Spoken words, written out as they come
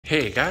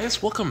Hey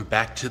guys, welcome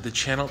back to the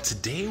channel.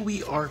 Today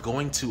we are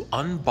going to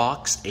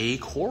unbox a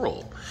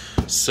coral.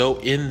 So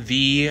in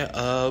the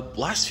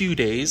last few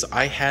days,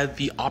 I had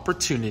the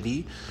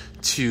opportunity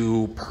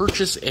to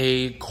purchase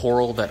a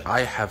coral that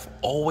I have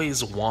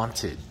always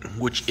wanted,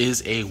 which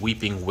is a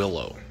weeping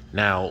willow.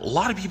 Now, a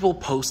lot of people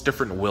post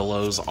different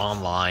willows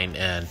online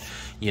and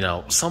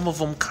some of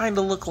them kind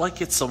of look like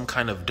it, some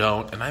kind of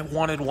don't. And I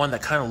wanted one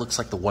that kind of looks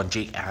like the one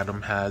Jake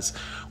Adam has,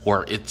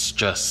 where it's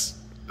just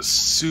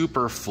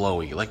super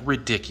flowy, like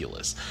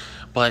ridiculous.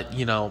 But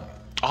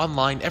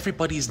online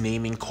everybody's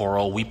naming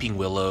coral weeping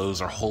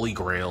willows or holy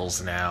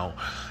grails now,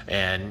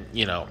 and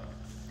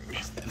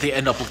they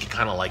end up looking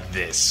kind of like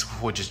this,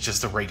 which is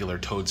just a regular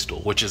toadstool,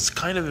 which is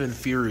kind of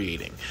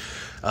infuriating.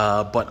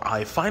 But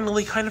I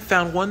finally kind of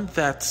found one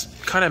that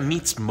kind of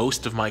meets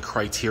most of my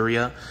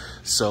criteria.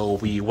 So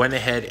we went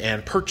ahead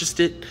and purchased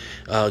it,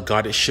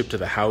 got it shipped to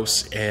the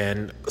house,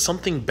 and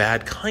something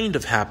bad kind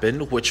of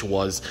happened, which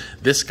was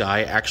this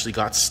guy actually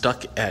got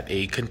stuck at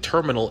a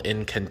terminal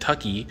in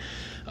Kentucky.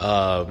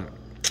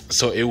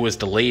 So it was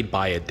delayed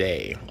by a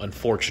day,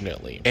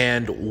 unfortunately.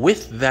 And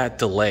with that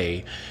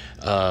delay,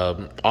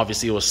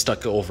 obviously it was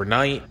stuck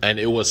overnight, and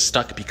it was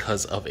stuck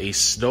because of a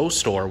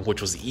snowstorm, which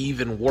was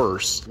even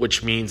worse,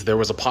 which means there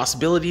was a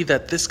possibility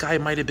that this guy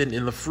might have been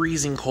in the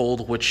freezing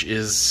cold, which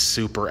is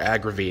super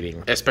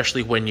aggravating,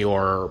 especially when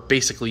your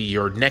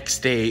next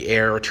day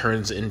air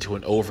turns into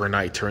an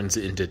overnight, turns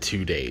into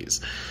 2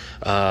 days.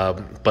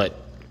 But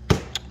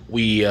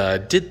we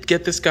did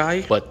get this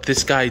guy, but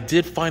this guy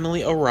did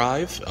finally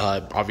arrive.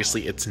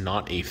 Obviously, it's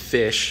not a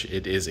fish,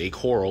 it is a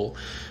coral,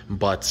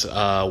 but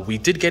we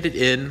did get it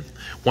in.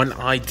 When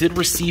I did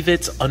receive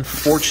it,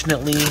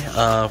 unfortunately,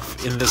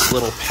 in this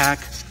little pack,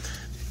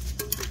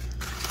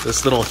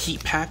 this little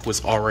heat pack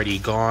was already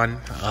gone.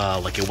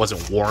 Like it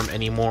wasn't warm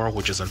anymore,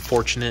 which is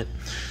unfortunate.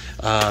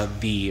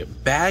 The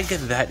bag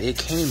that it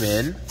came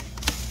in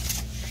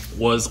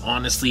was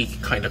honestly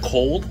kind of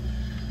cold.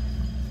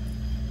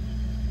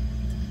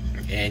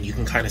 And you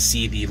can kind of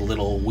see the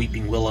little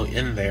weeping willow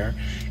in there.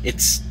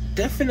 It's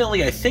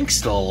definitely, I think,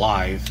 still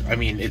alive. I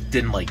mean, it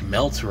didn't like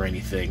melt or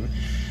anything.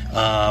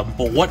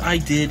 But what I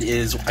did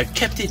is I've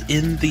kept it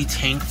in the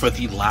tank for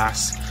the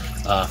last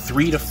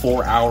 3 to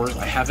 4 hours.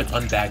 I haven't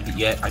unbagged it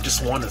yet. I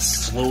just want to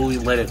slowly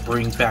let it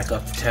bring back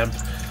up to temp.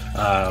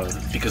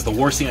 Because the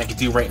worst thing I could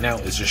do right now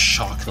is just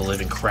shock the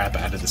living crap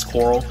out of this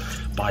coral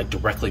by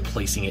directly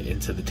placing it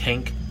into the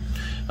tank.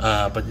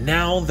 But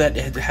now that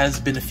it has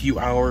been a few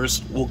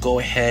hours, we'll go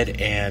ahead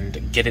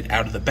and get it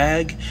out of the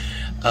bag,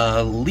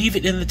 leave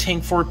it in the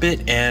tank for a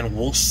bit, and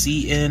we'll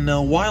see in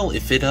a while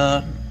if it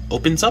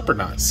opens up or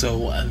not.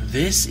 So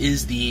this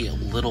is the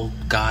little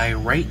guy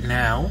right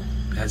now,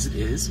 as it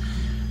is.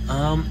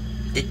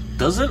 It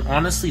doesn't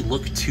honestly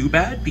look too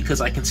bad because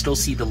I can still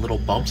see the little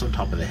bumps on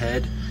top of the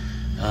head.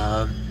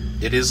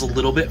 It is a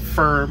little bit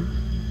firm,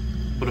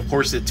 but of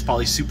course it's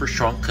probably super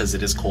strong because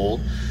it is cold.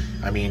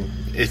 I mean,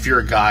 if you're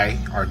a guy,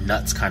 our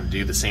nuts kind of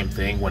do the same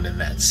thing when in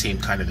that same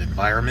kind of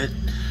environment.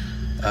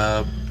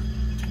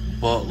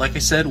 Well, like I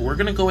said, we're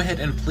going to go ahead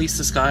and place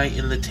this guy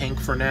in the tank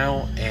for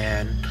now,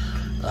 and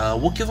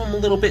we'll give him a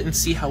little bit and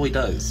see how he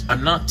does.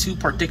 I'm not too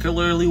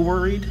particularly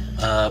worried.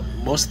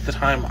 Most of the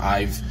time,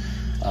 I've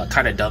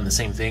kind of done the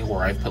same thing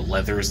where I've put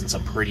leathers in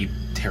some pretty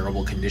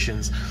terrible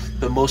conditions,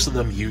 but most of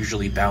them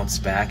usually bounce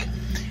back.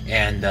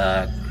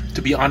 And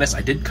to be honest,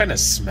 I did kind of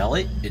smell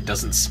it. It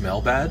doesn't smell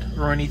bad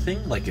or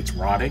anything, like it's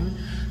rotting,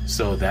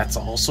 so that's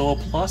also a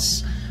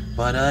plus.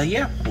 But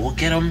yeah, we'll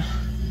get them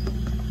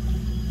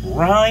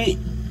right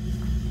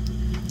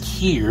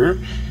here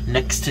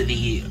next to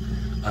the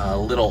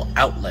little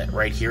outlet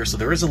right here, so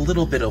there is a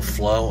little bit of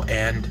flow,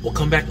 and we'll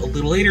come back a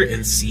little later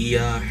and see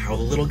how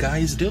the little guy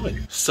is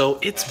doing. So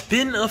it's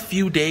been a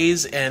few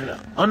days, and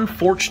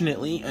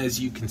unfortunately,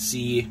 as you can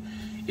see,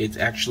 it's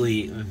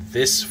actually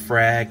this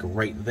frag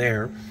right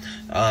there.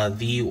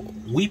 The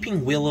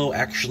weeping willow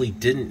actually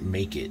didn't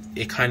make it.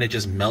 It kind of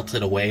just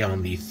melted away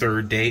on the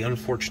 3rd day,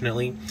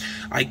 unfortunately.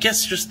 I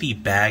guess just the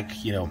bag,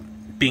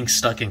 being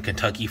stuck in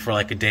Kentucky for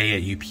like a day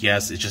at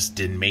UPS, it just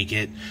didn't make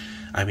it.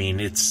 I mean,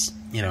 it's,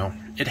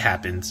 it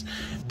happens.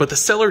 But the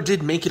seller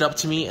did make it up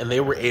to me, and they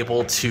were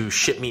able to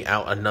ship me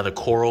out another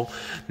coral.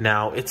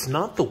 Now, it's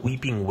not the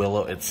weeping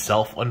willow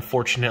itself,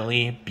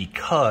 unfortunately,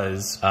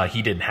 because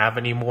he didn't have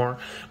any more.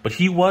 But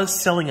he was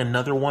selling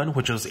another one,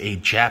 which was a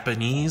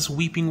Japanese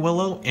weeping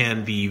willow,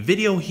 and the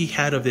video he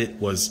had of it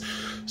was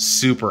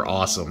super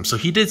awesome. So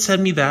he did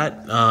send me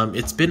that.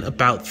 It's been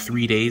about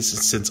 3 days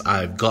since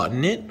I've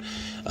gotten it.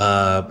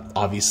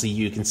 Obviously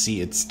you can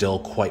see it's still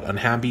quite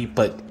unhappy,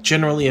 but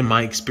generally in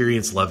my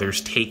experience,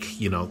 leathers take,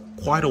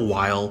 quite a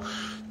while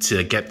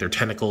to get their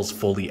tentacles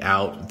fully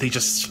out.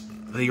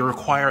 They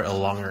require a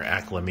longer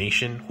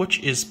acclimation, which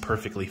is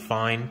perfectly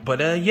fine.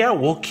 But yeah,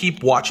 we'll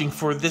keep watching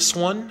for this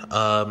one.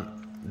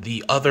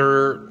 The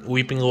other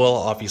weeping willow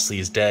obviously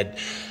is dead.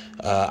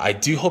 I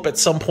do hope at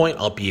some point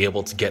I'll be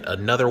able to get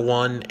another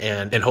one,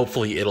 and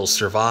hopefully it'll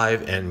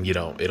survive, and you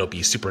know, it'll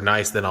be super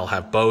nice. Then I'll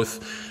have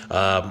both.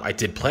 I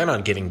did plan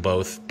on getting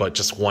both, but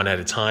just one at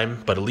a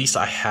time. But at least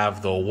I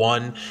have the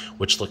one,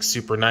 which looks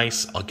super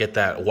nice. I'll get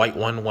that white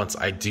one once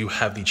I do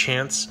have the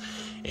chance,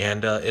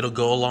 and it'll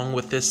go along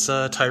with this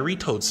Tyree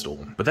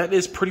Toadstool. But that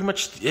is pretty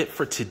much it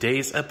for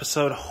today's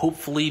episode.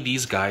 Hopefully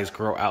these guys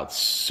grow out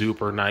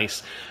super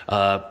nice.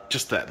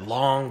 Just that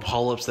long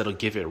polyps that'll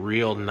give it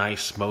real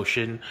nice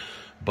motion.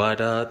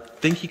 But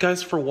thank you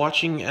guys for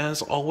watching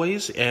as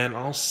always, and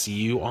I'll see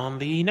you on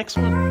the next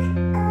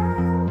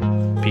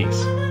one.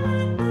 Peace.